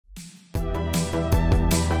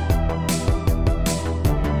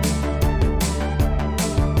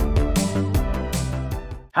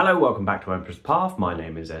Hello, welcome back to Emperor's Path. My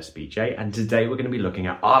name is SBJ, and today we're going to be looking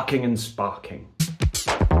at arcing and sparking.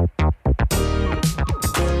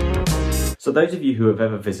 So those of you who have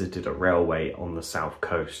ever visited a railway on the south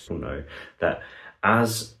coast will know that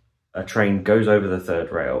as a train goes over the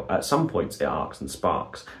third rail, at some points it arcs and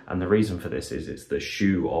sparks, and the reason for this is it's the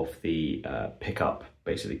shoe of the pickup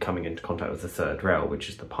basically coming into contact with the third rail, which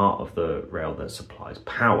is the part of the rail that supplies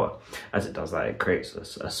power. As it does that, it creates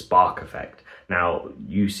a spark effect. Now,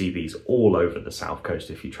 you see these all over the south coast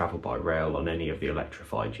if you travel by rail on any of the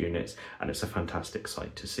electrified units, and it's a fantastic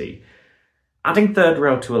sight to see. Adding third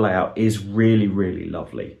rail to a layout is really, really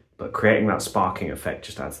lovely, but creating that sparking effect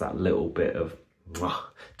just adds that little bit of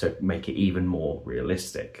to make it even more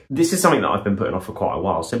realistic. This is something that I've been putting off for quite a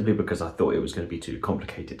while, simply because I thought it was going to be too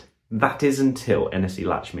complicated. That is until NSE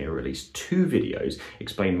Latchmere released 2 videos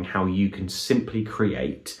explaining how you can simply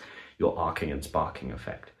create your arcing and sparking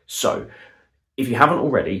effect. So, if you haven't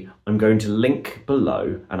already, I'm going to link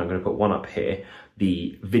below, and I'm going to put one up here,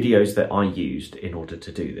 the videos that I used in order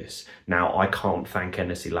to do this. Now, I can't thank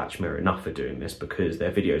NSE Latchmere enough for doing this, because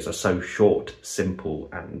their videos are so short, simple,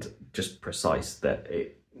 and just precise that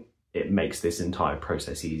it makes this entire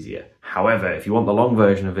process easier. However, if you want the long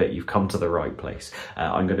version of it, you've come to the right place.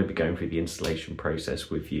 I'm going to be going through the installation process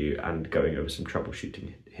with you and going over some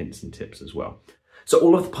troubleshooting hints and tips as well. So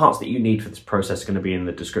all of the parts that you need for this process are going to be in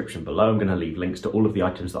the description below. I'm going to leave links to all of the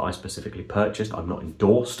items that I specifically purchased. I'm not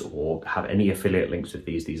endorsed or have any affiliate links with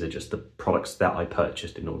these. These are just the products that I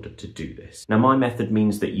purchased in order to do this. Now, my method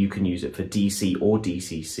means that you can use it for DC or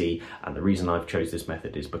DCC. And the reason I've chose this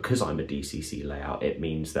method is because I'm a DCC layout. It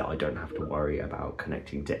means that I don't have to worry about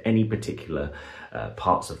connecting to any particular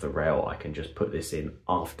parts of the rail. I can just put this in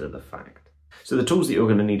after the fact. So the tools that you're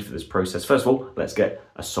going to need for this process, first of all, let's get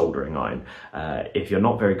a soldering iron. If you're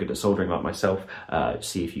not very good at soldering like myself,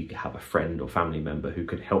 see if you have a friend or family member who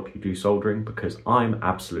can help you do soldering, because I'm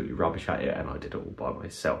absolutely rubbish at it and I did it all by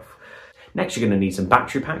myself. Next, you're going to need some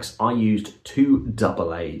battery packs. I used 2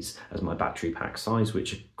 AA's as my battery pack size,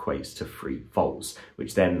 which equates to 3 volts,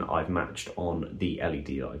 which then I've matched on the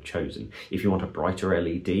LED that I've chosen. If you want a brighter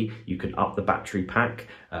LED, you can up the battery pack,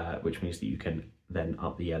 which means that you can then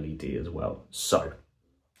up the LED as well. So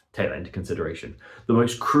take that into consideration. The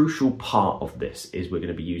most crucial part of this is we're going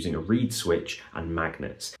to be using a reed switch and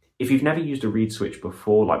magnets. If you've never used a reed switch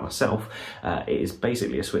before, like myself, it is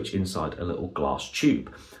basically a switch inside a little glass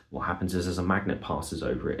tube. What happens is as a magnet passes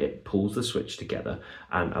over it, it pulls the switch together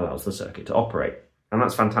and allows the circuit to operate. And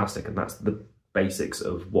that's fantastic, and that's the basics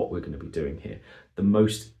of what we're going to be doing here. The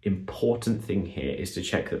most important thing here is to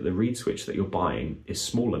check that the reed switch that you're buying is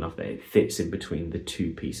small enough that it fits in between the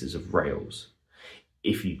 2 pieces of rails.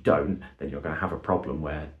 If you don't, then you're going to have a problem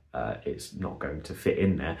where it's not going to fit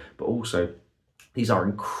in there, but also these are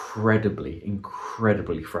incredibly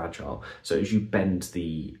fragile. So as you bend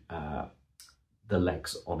the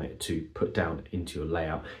legs on it to put down into your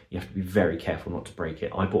layout, you have to be very careful not to break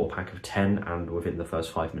it. I bought a pack of 10 and within the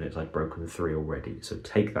first 5 minutes I'd broken 3 already, so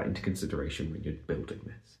take that into consideration when you're building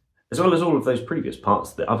this. As well as all of those previous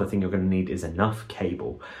parts, the other thing you're going to need is enough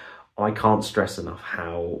cable. I can't stress enough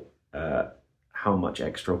how much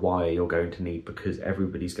extra wire you're going to need, because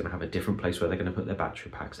everybody's going to have a different place where they're going to put their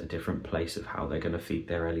battery packs, a different place of how they're going to feed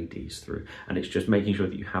their LEDs through, and it's just making sure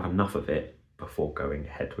that you have enough of it before going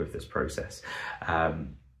ahead with this process.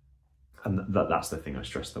 And that's the thing I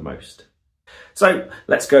stress the most. So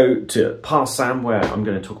let's go to Past Sam, where I'm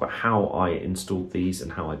going to talk about how I installed these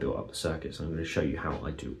and how I built up the circuits. I'm going to show you how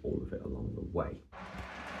I do all of it along the way.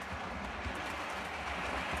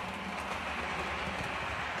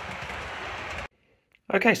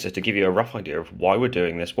 Okay, so to give you a rough idea of why we're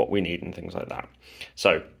doing this, what we need and things like that.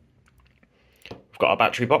 So we've got our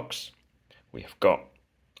battery box, we have got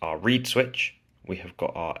our reed switch, we have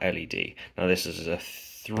got our LED. Now this is a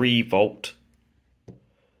 3 volt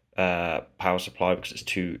power supply because it's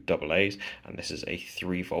 2 AA's, and this is a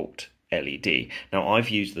 3 volt LED. Now I've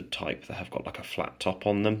used the type that have got like a flat top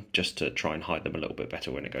on them just to try and hide them a little bit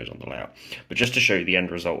better when it goes on the layout. But just to show you the end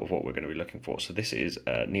result of what we're going to be looking for. So this is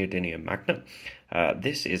a neodymium magnet.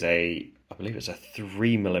 This is I believe it's a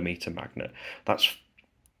 3mm magnet.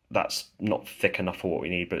 That's not thick enough for what we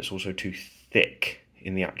need, but it's also too thick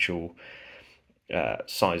in the actual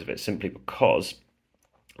size of it, simply because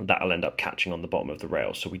that'll end up catching on the bottom of the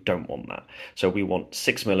rail, so we don't want that. So we want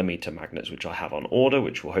 6mm magnets, which I have on order,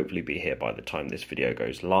 which will hopefully be here by the time this video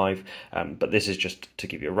goes live. But this is just to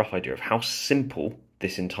give you a rough idea of how simple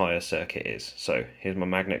this entire circuit is. So here's my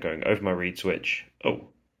magnet going over my reed switch. Oh.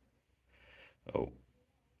 There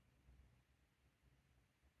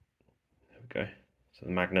we go. So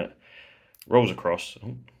the magnet rolls across.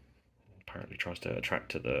 apparently tries to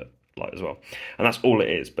attract to the light as well. And that's all it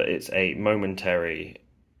is, but it's a momentary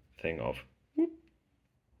thing of,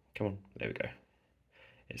 come on, there we go.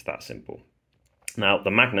 It's that simple. Now,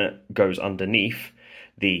 the magnet goes underneath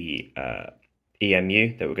the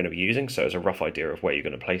EMU that we're going to be using, so as a rough idea of where you're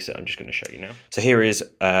going to place it, I'm just going to show you now. So here is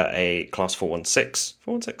a class 416.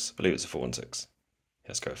 416? I believe it's a 416.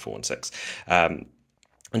 Let's go with 416.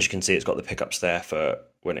 And you can see it's got the pickups there for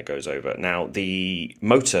when it goes over. Now, the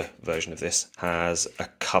motor version of this has a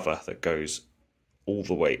cover that goes all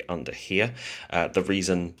the way under here. The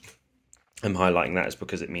reason I'm highlighting that is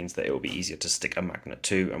because it means that it will be easier to stick a magnet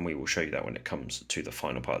to, and we will show you that when it comes to the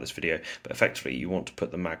final part of this video. But effectively, you want to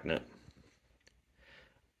put the magnet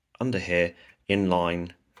under here in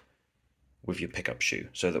line with your pickup shoe,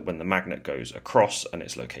 so that when the magnet goes across and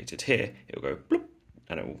it's located here, it'll go bloop,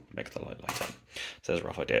 and it will make the light light up. So there's a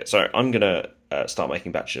rough idea. So I'm going to start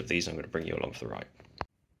making batches of these. I'm going to bring you along for the ride.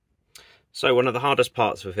 So one of the hardest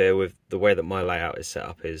parts with here, with the way that my layout is set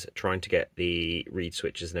up, is trying to get the reed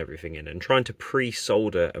switches and everything in, and trying to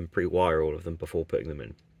pre-solder and pre-wire all of them before putting them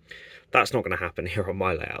in. That's not going to happen here on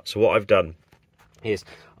my layout. So what I've done is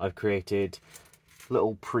I've created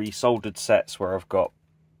little pre-soldered sets where I've got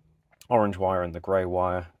orange wire and the grey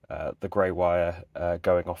wire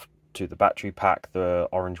going off to the battery pack, the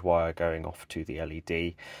orange wire going off to the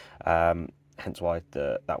LED. Hence why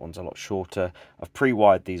that one's a lot shorter. I've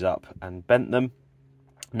pre-wired these up and bent them.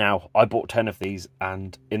 Now, I bought 10 of these,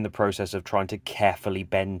 and in the process of trying to carefully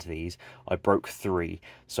bend these, I broke 3.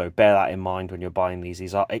 So bear that in mind when you're buying these.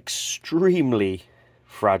 These are extremely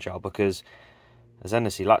fragile because, as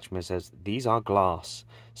NSC Latchmere says, these are glass.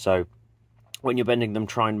 So when you're bending them,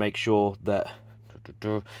 try and make sure that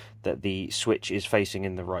the switch is facing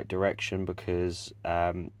in the right direction, because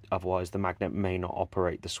otherwise the magnet may not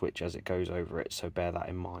operate the switch as it goes over it, so bear that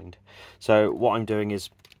in mind. So what I'm doing is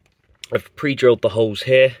I've pre-drilled the holes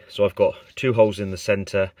here, so I've got 2 holes in the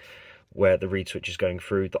centre where the reed switch is going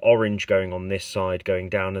through, the orange going on this side, going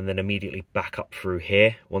down, and then immediately back up through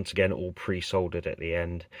here, once again all pre-soldered at the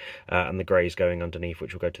end, and the grey is going underneath,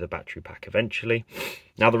 which will go to the battery pack eventually.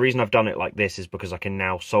 Now, the reason I've done it like this is because I can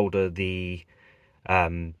now solder the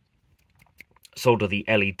LED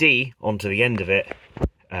onto the end of it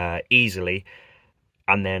easily,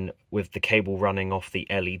 and then with the cable running off the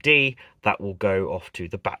LED, that will go off to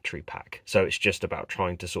the battery pack. So it's just about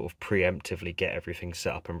trying to sort of preemptively get everything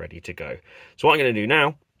set up and ready to go. So what I'm going to do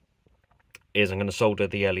now is I'm going to solder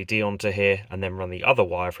the LED onto here and then run the other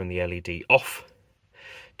wire from the LED off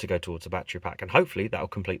to go towards the battery pack, and hopefully that'll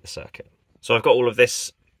complete the circuit. So I've got all of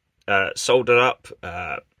this soldered up.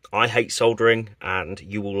 I hate soldering, and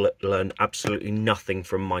you will learn absolutely nothing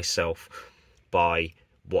from myself by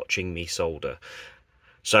watching me solder.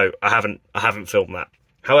 So I haven't filmed that.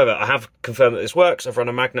 However, I have confirmed that this works. I've run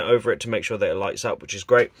a magnet over it to make sure that it lights up, which is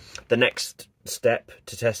great. The next step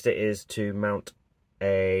to test it is to mount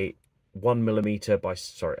a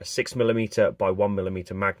 6mm by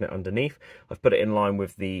 1mm magnet underneath. I've put it in line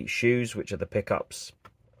with the shoes, which are the pickups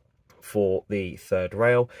for the third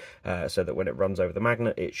rail, so that when it runs over the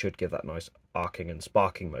magnet, it should give that nice arcing and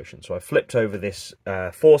sparking motion. So I flipped over this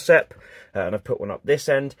forcep, and I've put one up this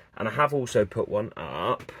end, and I have also put one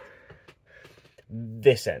up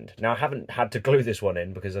this end. Now, I haven't had to glue this one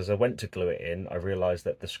in, because as I went to glue it in, I realised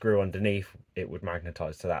that the screw underneath, it would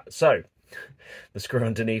magnetise to that. So the screw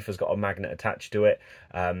underneath has got a magnet attached to it,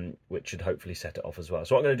 which should hopefully set it off as well.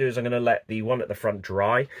 So what I'm going to do is I'm going to let the one at the front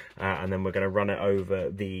dry, and then we're going to run it over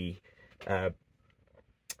the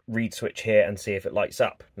reed switch here and see if it lights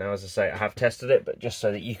up. Now, as I say, I have tested it, but just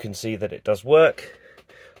so that you can see that it does work,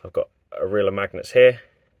 I've got a reel of magnets here.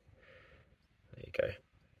 There you go.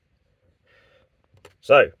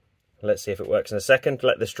 So let's see if it works in a second.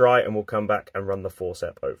 Let this dry and we'll come back and run the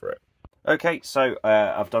forcep over it. Okay, so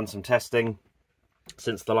I've done some testing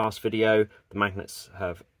since the last video. The magnets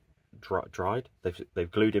have dried.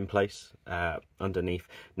 They've glued in place underneath.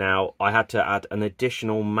 Now, I had to add an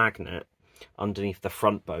additional magnet underneath the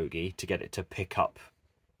front bogie to get it to pick up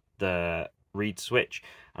the reed switch,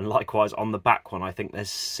 and likewise on the back one, I think there's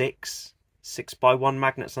 6x1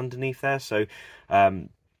 magnets underneath there. So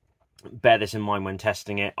bear this in mind when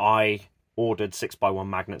testing it. I ordered 6x1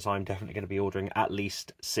 magnets. I'm definitely going to be ordering at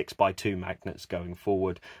least 6x2 magnets going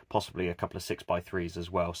forward, possibly a couple of 6x3s as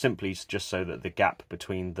well, simply just so that the gap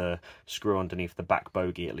between the screw underneath the back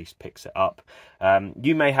bogie at least picks it up.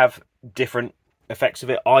 You may have different effects of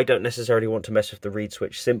it. I don't necessarily want to mess with the reed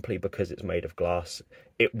switch simply because it's made of glass.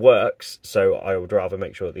 It works, so I would rather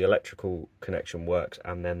make sure that the electrical connection works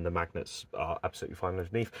and then the magnets are absolutely fine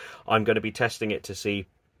underneath. I'm going to be testing it to see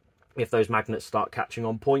if those magnets start catching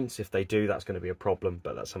on points. If they do, that's going to be a problem,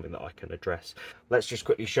 but that's something that I can address. Let's just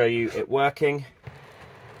quickly show you it working.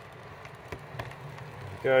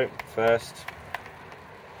 There we go, first,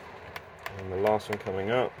 and the last one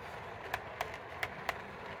coming up.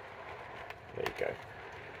 There you go.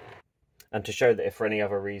 And to show that if for any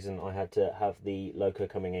other reason I had to have the loco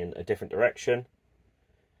coming in a different direction,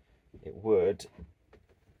 it would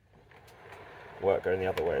work going the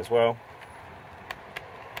other way as well.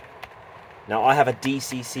 Now I have a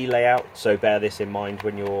DCC layout, so bear this in mind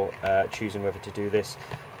when you're choosing whether to do this.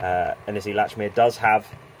 NSE Latchmere does have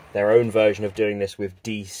their own version of doing this with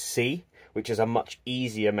DC, which is a much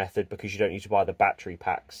easier method because you don't need to buy the battery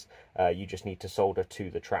packs. You just need to solder to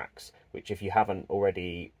the tracks, which if you haven't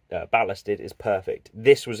already ballasted is perfect.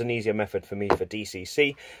 This was an easier method for me for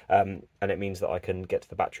DCC, and it means that I can get to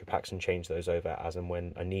the battery packs and change those over as and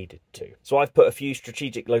when I needed to. So I've put a few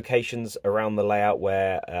strategic locations around the layout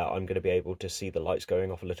where I'm going to be able to see the lights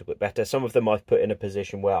going off a little bit better. Some of them I've put in a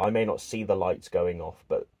position where I may not see the lights going off,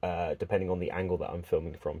 but depending on the angle that I'm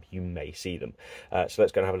filming from, you may see them. So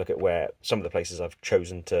let's go and have a look at where some of the places I've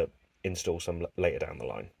chosen to install some later down the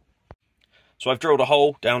line. So I've drilled a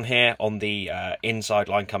hole down here on the inside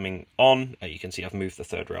line coming on. You can see I've moved the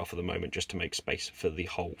third rail for the moment just to make space for the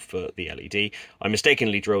hole for the LED. I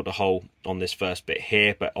mistakenly drilled a hole on this first bit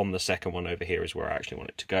here, but on the second one over here is where I actually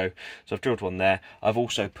want it to go. So I've drilled one there. I've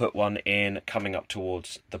also put one in coming up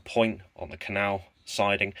towards the point on the canal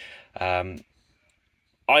siding. I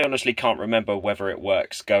honestly can't remember whether it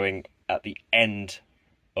works going at the end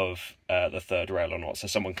of the third rail or not, so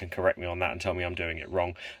someone can correct me on that and tell me I'm doing it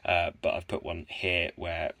wrong, but I've put one here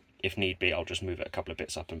where if need be I'll just move it a couple of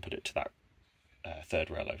bits up and put it to that third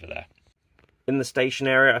rail over there. In the station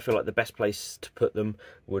area, I feel like the best place to put them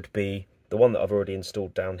would be the one that I've already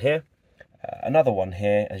installed down here, another one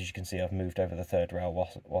here, as you can see I've moved over the third rail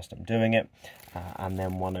whilst I'm doing it, and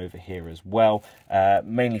then one over here as well,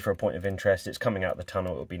 mainly for a point of interest. It's coming out the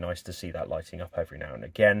tunnel, it would be nice to see that lighting up every now and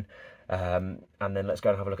again. And then let's go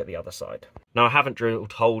and have a look at the other side. Now I haven't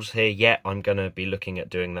drilled holes here yet, I'm going to be looking at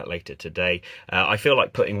doing that later today. I feel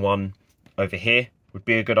like putting one over here would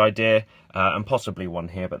be a good idea, and possibly one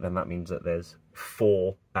here, but then that means that there's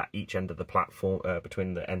 4 at each end of the platform,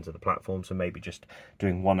 between the ends of the platform, so maybe just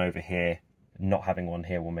doing one over here, not having one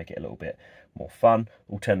here will make it a little bit more fun.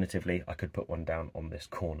 Alternatively, I could put one down on this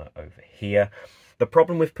corner over here. The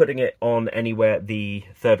problem with putting it on anywhere the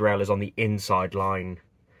third rail is on the inside line,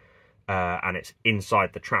 and it's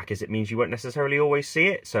inside the track, is it means you won't necessarily always see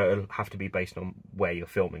it, so it'll have to be based on where you're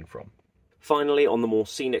filming from. Finally, on the more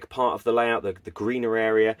scenic part of the layout, the greener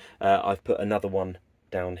area, I've put another one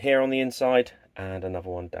down here on the inside and another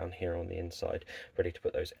one down here on the inside, ready to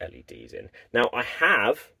put those LEDs in. Now I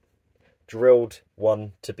have drilled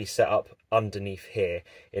one to be set up underneath here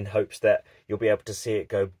in hopes that you'll be able to see it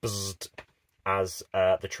go bzzzt as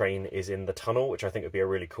the train is in the tunnel, which I think would be a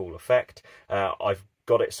really cool effect. I've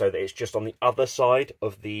got it so that it's just on the other side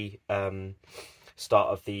of the start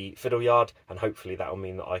of the fiddle yard, and hopefully that will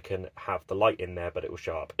mean that I can have the light in there, but it will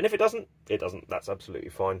show up. And if it doesn't, that's absolutely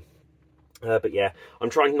fine. But yeah, I'm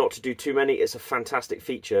trying not to do too many. It's a fantastic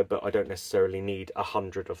feature, but I don't necessarily need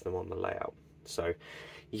 100 of them on the layout. So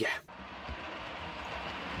yeah.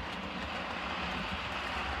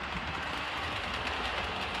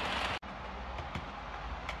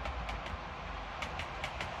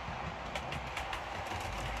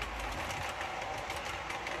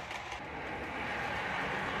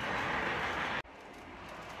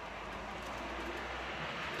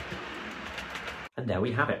 And there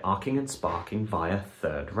we have it, arcing and sparking via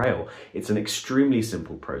third rail. It's an extremely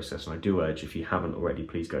simple process, and I do urge, if you haven't already,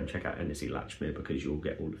 please go and check out NSE Latchmere because you'll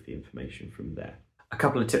get all of the information from there. A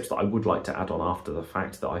couple of tips that I would like to add on after the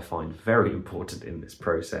fact that I find very important in this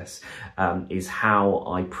process is how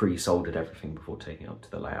I pre-soldered everything before taking it up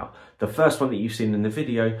to the layout. The first one that you've seen in the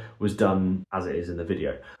video was done as it is in the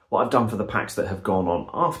video. What I've done for the packs that have gone on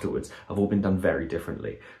afterwards have all been done very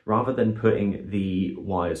differently. Rather than putting the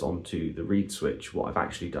wires onto the reed switch, what I've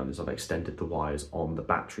actually done is I've extended the wires on the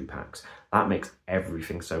battery packs. That makes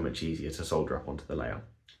everything so much easier to solder up onto the layout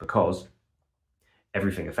because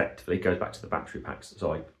everything effectively goes back to the battery packs.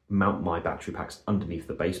 So I mount my battery packs underneath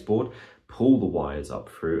the baseboard, pull the wires up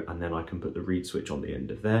through, and then I can put the reed switch on the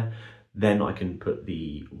end of there. Then I can put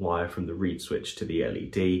the wire from the reed switch to the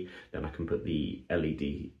LED. Then I can put the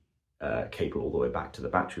LED cable all the way back to the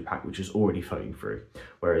battery pack, which is already flowing through.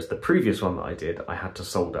 Whereas the previous one that I did, I had to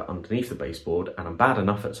solder underneath the baseboard, and I'm bad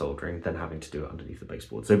enough at soldering than having to do it underneath the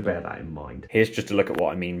baseboard. So bear that in mind. Here's just a look at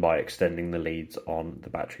what I mean by extending the leads on the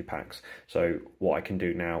battery packs. So what I can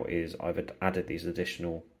do now is I've added these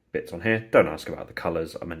additional bits on here. Don't ask about the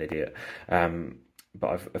colours, I'm an idiot. But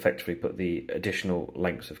I've effectively put the additional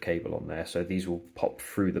lengths of cable on there, so these will pop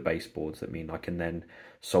through the baseboards. That mean I can then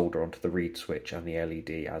solder onto the reed switch and the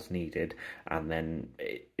LED as needed, and then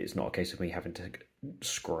it's not a case of me having to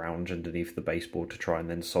scrounge underneath the baseboard to try and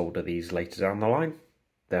then solder these later down the line.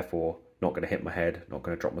 Therefore, not going to hit my head, not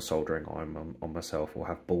going to drop my soldering iron on myself, or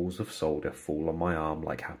have balls of solder fall on my arm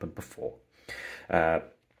like happened before.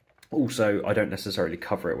 Also, I don't necessarily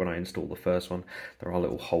cover it when I install the first one. There are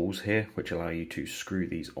little holes here which allow you to screw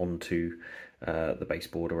these onto the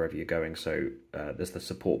baseboard or wherever you're going. So there's the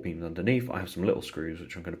support beams underneath. I have some little screws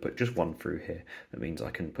which I'm going to put just one through here. That means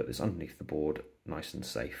I can put this underneath the board nice and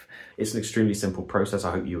safe. It's an extremely simple process.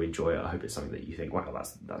 I hope you enjoy it. I hope it's something that you think, wow,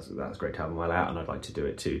 that's great to have on my layout, and I'd like to do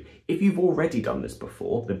it too. If you've already done this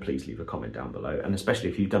before, then please leave a comment down below, and especially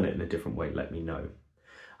if you've done it in a different way, let me know.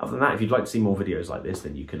 Other than that, if you'd like to see more videos like this,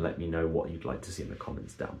 then you can let me know what you'd like to see in the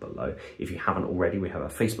comments down below. If you haven't already, we have a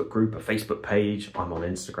Facebook group, a Facebook page, I'm on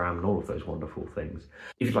Instagram, and all of those wonderful things.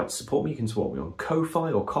 If you'd like to support me, you can support me on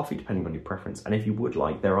Ko-Fi or Ko-fi, depending on your preference. And if you would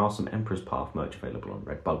like, there are some Emperor's Path merch available on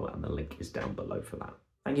Redbubble, and the link is down below for that.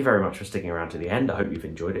 Thank you very much for sticking around to the end. I hope you've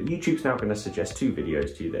enjoyed it. YouTube's now going to suggest 2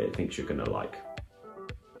 videos to you that it thinks you're going to like.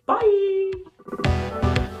 Bye!